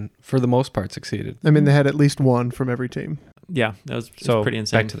teams, and for the most part succeeded. I mean, they had at least one from every team. Yeah, that was pretty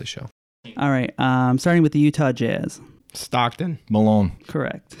insane. Back to the show. All right, starting with the Utah Jazz. Stockton. Malone.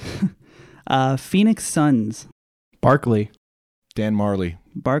 Correct. Phoenix Suns. Barkley. Dan Marley.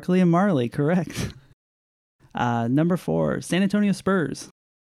 Barkley and Marley, correct. Number 4, San Antonio Spurs.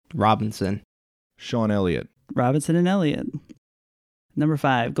 Robinson. Sean Elliott. Robinson and Elliott. Number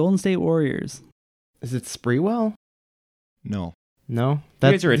 5, Golden State Warriors. Is it Sprewell? No. No?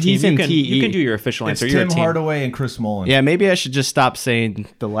 You guys are a team. You can do your official answer. It's You're Tim a team. Hardaway and Chris Mullin. Yeah, maybe I should just stop saying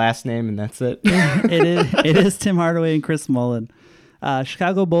the last name and that's it. It is Tim Hardaway and Chris Mullin.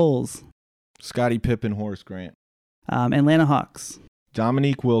 Chicago Bulls. Scottie Pippen, Horace Grant. Atlanta Hawks.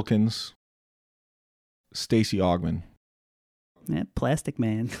 Dominique Wilkins. Stacey Augmon. Yeah, Plastic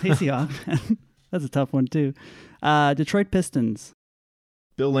Man. Stacey Augmon. That's a tough one, too. Detroit Pistons.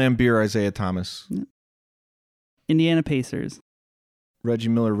 Bill Laimbeer, Isaiah Thomas. Yeah. Indiana Pacers. Reggie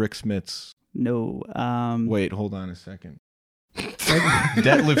Miller, Rick Smits. No. Wait, hold on a second.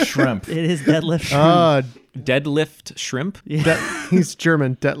 Detlef Schrempf. It is Detlef Schrempf. Deadlift Shrimp? Yeah. He's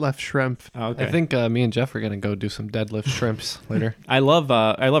German. Detlef Schrempf. Oh, okay. I think me and Jeff are going to go do some deadlift shrimps later. I love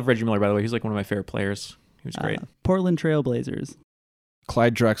Reggie Miller, by the way. He's like one of my favorite players. He was great. Portland Trailblazers.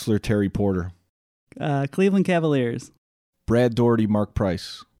 Clyde Drexler, Terry Porter. Cleveland Cavaliers. Brad Daugherty, Mark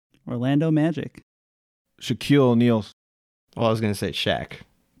Price. Orlando Magic. Shaquille O'Neal. Well, I was going to say Shaq.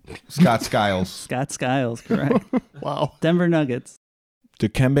 Scott Skiles. Scott Skiles, correct. Wow. Denver Nuggets.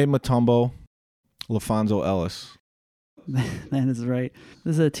 Dikembe Mutombo, LaFonso Ellis. That is right.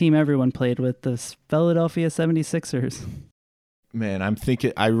 This is a team everyone played with, the Philadelphia 76ers. Man, I'm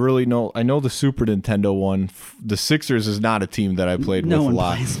thinking, I know the Super Nintendo one. The Sixers is not a team that I played with a lot. No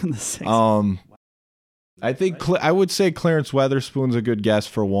one plays with the Sixers. I think I would say Clarence Weatherspoon's a good guess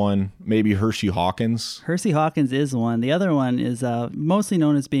for one. Maybe Hershey Hawkins. Hershey Hawkins is one. The other one is mostly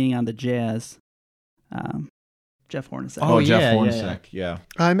known as being on the Jazz. Jeff Hornacek. Jeff Hornacek. Yeah.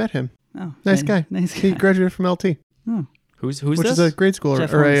 I met him. Oh, nice guy. Nice guy. He graduated from LT. Oh. Who's which this? is a grade school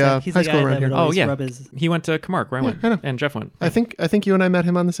Jeff or Horn's a like- he's high the guy school that around here. would always Oh, yeah. rub his- He went to Camargue where I went, I know. and Jeff went. I think you and I met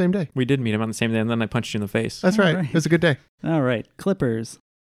him on the same day. We did meet him on the same day, and then I punched you in the face. That's right. It was a good day. All right, Clippers.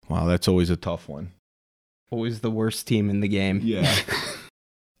 Wow, that's always a tough one. Always the worst team in the game. Yeah.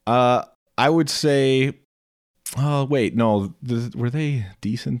 I would say. Oh wait, no. Were they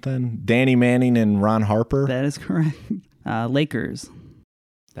decent then? Danny Manning and Ron Harper. That is correct. Lakers.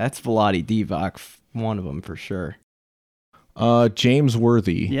 That's Vlade Divac, one of them for sure. James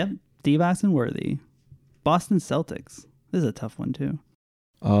Worthy. Yep. Divac and Worthy. Boston Celtics. This is a tough one too.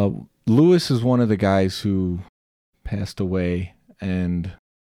 Lewis is one of the guys who passed away, and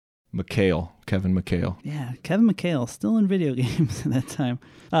Kevin McHale. Yeah, Kevin McHale still in video games at that time.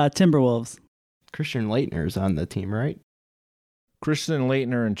 Timberwolves. Christian Laettner's on the team, right? Christian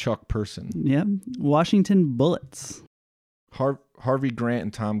Laettner and Chuck Person. Yep. Washington Bullets. Harvey Grant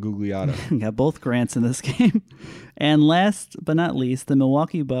and Tom Gugliotta. Got both Grants in this game. And last but not least, the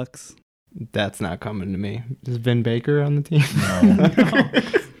Milwaukee Bucks. That's not coming to me. Is Vin Baker on the team?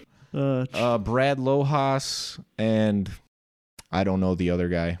 No. Brad Lohaus and I don't know the other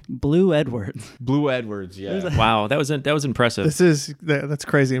guy. Blue Edwards. Blue Edwards, yeah. Wow, that was impressive. That's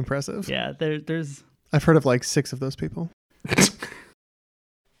crazy impressive. Yeah, there's. I've heard of like 6 of those people.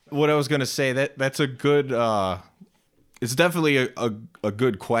 What I was gonna say, that's a good. It's definitely a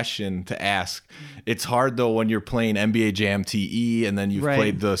good question to ask. It's hard though when you're playing NBA Jam TE and then you've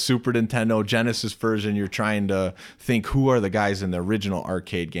played the Super Nintendo Genesis version. You're trying to think who are the guys in the original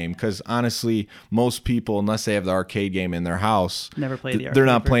arcade game, because honestly, most people, unless they have the arcade game in their house, never play the arcade they're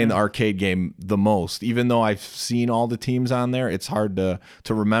not playing version. the arcade game the most. Even though I've seen all the teams on there, it's hard to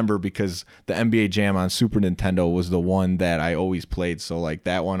remember because the NBA Jam on Super Nintendo was the one that I always played. So like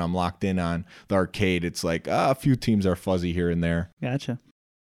that one I'm locked in on. The arcade, it's like a few teams are fuzzy here and there. Gotcha.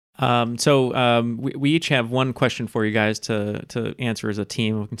 We each have one question for you guys to answer as a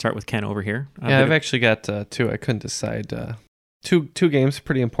team. We can start with Ken over here. Yeah, I've actually got two. I couldn't decide. Two games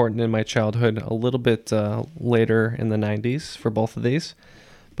pretty important in my childhood, a little bit later in the 90s for both of these.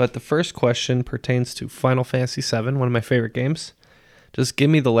 But the first question pertains to Final Fantasy VII, one of my favorite games. Just give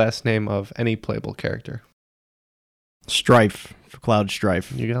me the last name of any playable character. Strife. Cloud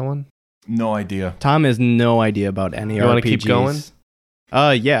Strife. You got one? No idea. Tom has no idea about any RPGs. You want to keep going?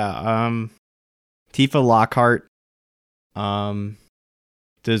 Yeah. Tifa Lockhart.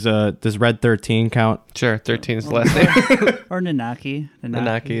 Does Red 13 count? Sure, 13 is the last name. Or Nanaki.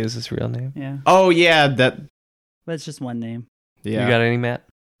 Nanaki is his real name. Yeah. Oh yeah, that. But it's just one name. Yeah. You got any, Matt?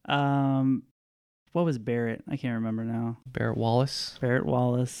 What was Barrett? I can't remember now. Barrett Wallace. Barrett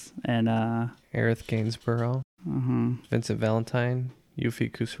Wallace and Aerith Gainsborough. Vincent Valentine.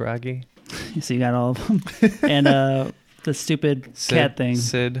 Yuffie Kusuragi. So you got all of them. And the stupid cat thing.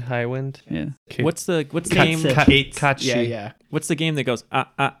 Sid Highwind. Yeah. What's the game? Kachi. Yeah. What's the game that goes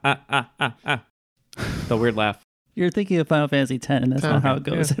the weird laugh? You're thinking of Final Fantasy X, and that's not how it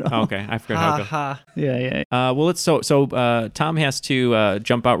goes at all. Oh, okay, I forgot how it goes. Yeah. Well, let's Tom has to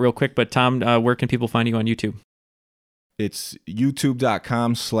jump out real quick, but Tom, where can people find you on YouTube? It's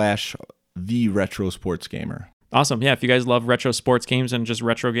youtube.com/theretrosportsgamer. Awesome. Yeah, if you guys love retro sports games and just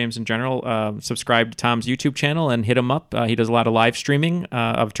retro games in general, subscribe to Tom's YouTube channel and hit him up. He does a lot of live streaming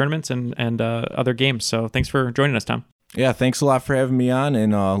of tournaments and other games. So thanks for joining us, Tom. Yeah, thanks a lot for having me on,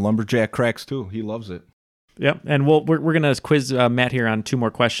 and Lumberjack Cracks too. He loves it. Yep, and we're going to quiz Matt here on 2 more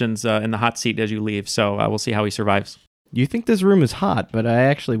questions in the hot seat as you leave, so we'll see how he survives. You think this room is hot, but I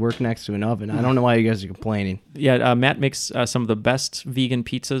actually work next to an oven. I don't know why you guys are complaining. Yeah, Matt makes some of the best vegan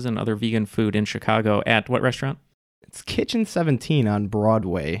pizzas and other vegan food in Chicago at what restaurant? It's Kitchen 17 on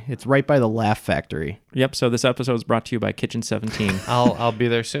Broadway. It's right by the Laugh Factory. Yep, so this episode is brought to you by Kitchen 17. I'll be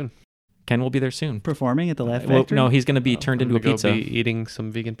there soon. Ken will be there soon. Performing at the Laugh Factory? No, he's going to be turned into a pizza. Go be eating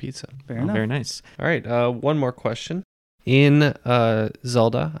some vegan pizza. Fair enough. Very nice. All right, one more question. In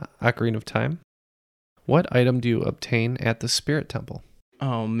Zelda, Ocarina of Time, what item do you obtain at the Spirit Temple?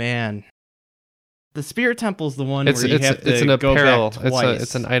 Oh, man. The Spirit Temple's the one where you have it's to an go apparel. back twice.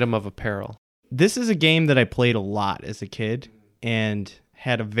 It's an item of apparel. This is a game that I played a lot as a kid and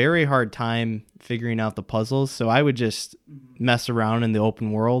had a very hard time figuring out the puzzles, so I would just mess around in the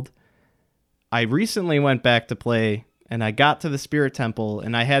open world. I recently went back to play, and I got to the Spirit Temple,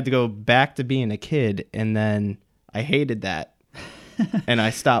 and I had to go back to being a kid, and then I hated that, and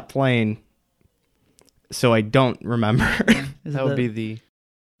I stopped playing, so I don't remember. That would be the...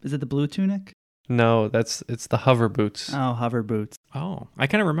 Is it the blue tunic? No, it's the hover boots. Oh, hover boots. Oh, I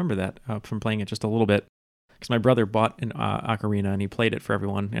kind of remember that from playing it just a little bit, because my brother bought an ocarina, and he played it for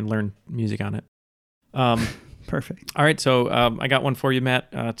everyone and learned music on it. Perfect. All right, so I got one for you,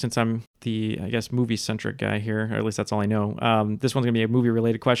 Matt, since I'm the, I guess, movie-centric guy here, or at least that's all I know. This one's going to be a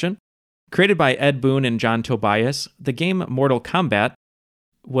movie-related question. Created by Ed Boon and John Tobias, the game Mortal Kombat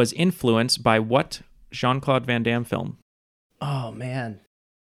was influenced by what Jean-Claude Van Damme film? Oh, man.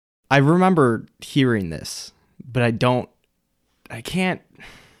 I remember hearing this, but I can't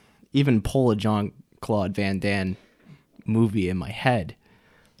even pull a Jean-Claude Van Damme movie in my head.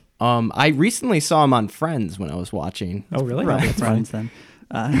 I recently saw him on Friends when I was watching. Oh, really? Probably Friends then.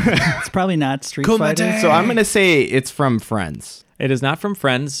 It's probably not Street Fighter. So I'm going to say it's from Friends. It is not from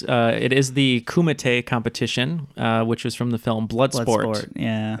Friends. It is the Kumite competition, which was from the film Bloodsport.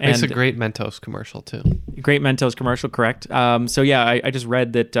 Yeah. And it's a great Mentos commercial, too. Great Mentos commercial, correct. So yeah, I just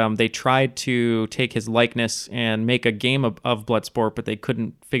read that they tried to take his likeness and make a game of Bloodsport, but they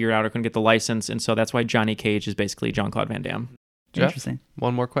couldn't figure it out or couldn't get the license. And so that's why Johnny Cage is basically Jean-Claude Van Damme. Jeff, Interesting.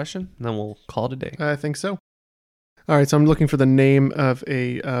 One more question, and then we'll call it a day. I think so. All right, so I'm looking for the name of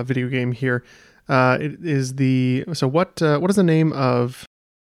a video game here. It is what is the name of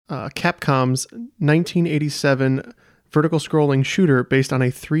Capcom's 1987 vertical scrolling shooter based on a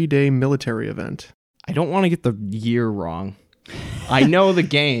 3-day military event? I don't want to get the year wrong. I know the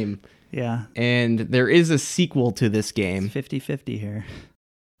game. Yeah. And there is a sequel to this game. 50-50 here.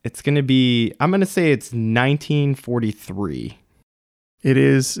 It's going to be, I'm going to say it's 1943. It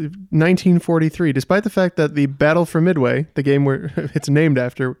is 1943, despite the fact that the Battle for Midway, the game where it's named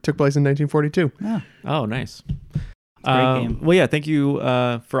after, took place in 1942. Yeah. Oh, nice. Great game. Well, yeah, thank you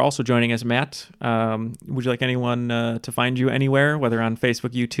for also joining us, Matt. Would you like anyone to find you anywhere, whether on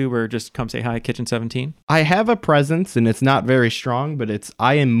Facebook, YouTube, or just come say hi at Kitchen 17? I have a presence, and it's not very strong, but it's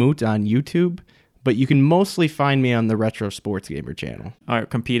I Am Moot on YouTube. But you can mostly find me on the Retro Sports Gamer channel. All right,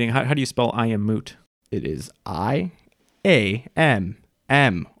 competing. How do you spell I Am Moot? It is IAMMOOT.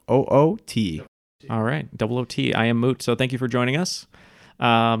 All right, OOT. I Am Moot. So thank you for joining us.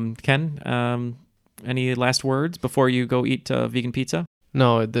 Ken, any last words before you go eat vegan pizza?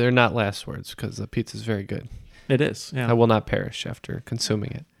 No, they're not last words because the pizza is very good. It is, yeah. I will not perish after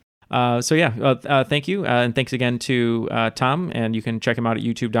consuming it. Thank you. And thanks again to Tom. And you can check him out at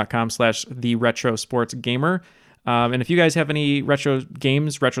youtube.com/theretrosportsgamer. And if you guys have any retro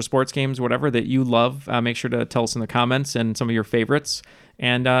games, retro sports games, whatever that you love, make sure to tell us in the comments and some of your favorites.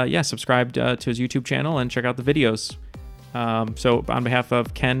 And subscribe to his YouTube channel and check out the videos. So on behalf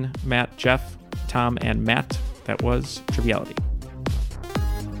of Ken, Matt, Jeff, Tom, and Matt, that was Triviality.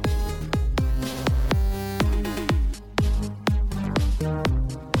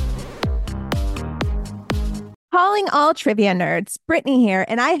 Calling all trivia nerds, Brittany here,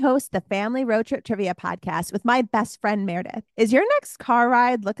 and I host the Family Road Trip Trivia Podcast with my best friend Meredith. Is your next car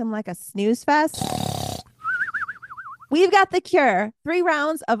ride looking like a snooze fest? We've got the cure. 3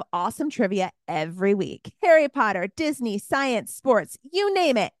 rounds of awesome trivia every week. Harry Potter, Disney, science, sports, you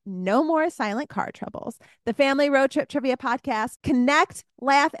name it. No more silent car troubles. The Family Road Trip Trivia Podcast. Connect,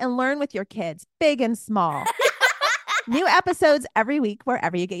 laugh, and learn with your kids, big and small. New episodes every week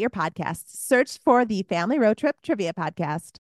wherever you get your podcasts. Search for the Family Road Trip Trivia Podcast.